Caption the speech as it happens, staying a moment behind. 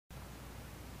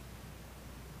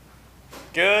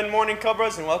Good morning,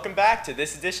 Cobras, and welcome back to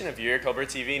this edition of your Cobra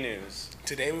TV News.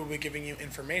 Today we will be giving you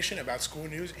information about school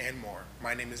news and more.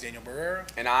 My name is Daniel Barrera.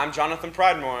 And I'm Jonathan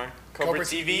Pridemore. Cobra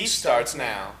TV starts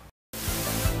now.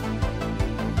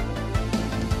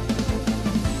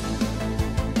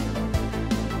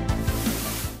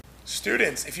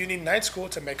 Students, if you need night school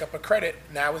to make up a credit,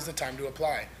 now is the time to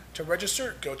apply. To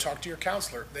register, go talk to your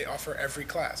counselor. They offer every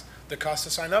class. The cost to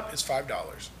sign up is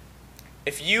 $5.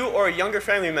 If you or a younger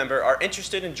family member are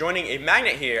interested in joining a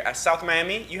magnet here at South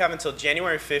Miami, you have until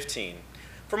January 15.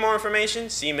 For more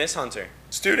information, see Ms. Hunter.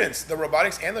 Students, the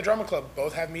robotics and the drama club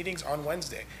both have meetings on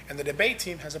Wednesday, and the debate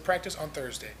team has a practice on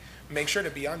Thursday. Make sure to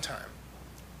be on time.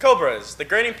 Cobras, the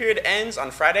grading period ends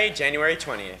on Friday, January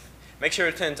 20th. Make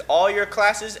sure to attend all your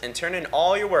classes and turn in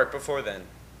all your work before then.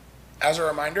 As a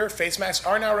reminder, face masks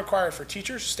are now required for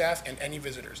teachers, staff, and any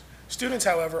visitors. Students,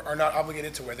 however, are not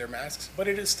obligated to wear their masks, but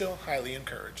it is still highly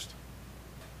encouraged.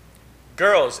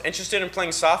 Girls interested in playing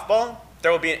softball? There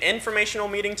will be an informational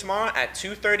meeting tomorrow at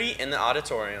 2:30 in the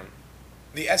auditorium.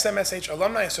 The SMSH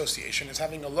Alumni Association is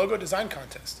having a logo design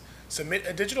contest. Submit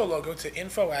a digital logo to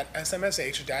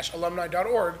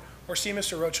info@smsh-alumni.org or see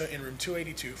Mr. Rocha in room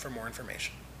 282 for more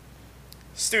information.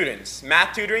 Students,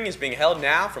 math tutoring is being held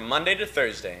now from Monday to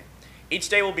Thursday. Each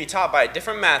day will be taught by a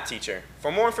different math teacher.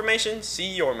 For more information, see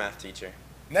your math teacher.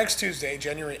 Next Tuesday,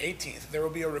 January 18th, there will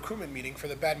be a recruitment meeting for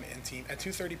the badminton team at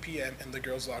 2:30 p.m. in the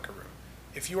girls' locker room.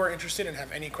 If you are interested and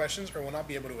have any questions or will not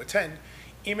be able to attend,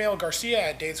 email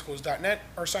garcia@dateschools.net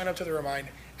or sign up to the Remind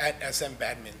at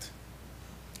smbadmint.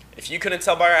 If you couldn't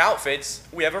tell by our outfits,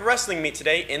 we have a wrestling meet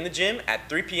today in the gym at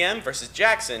 3 p.m. versus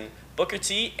Jackson, Booker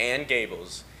T, and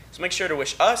Gables. So make sure to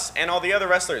wish us and all the other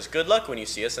wrestlers good luck when you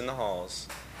see us in the halls.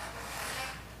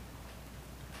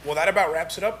 Well, that about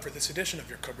wraps it up for this edition of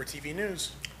your Cobra TV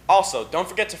News. Also, don't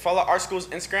forget to follow our school's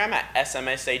Instagram at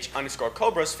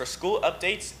smsh_Cobras for school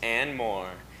updates and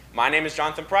more. My name is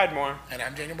Jonathan Pridemore. And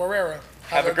I'm Daniel Barrera.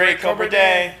 Have a great Cobra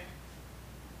Day.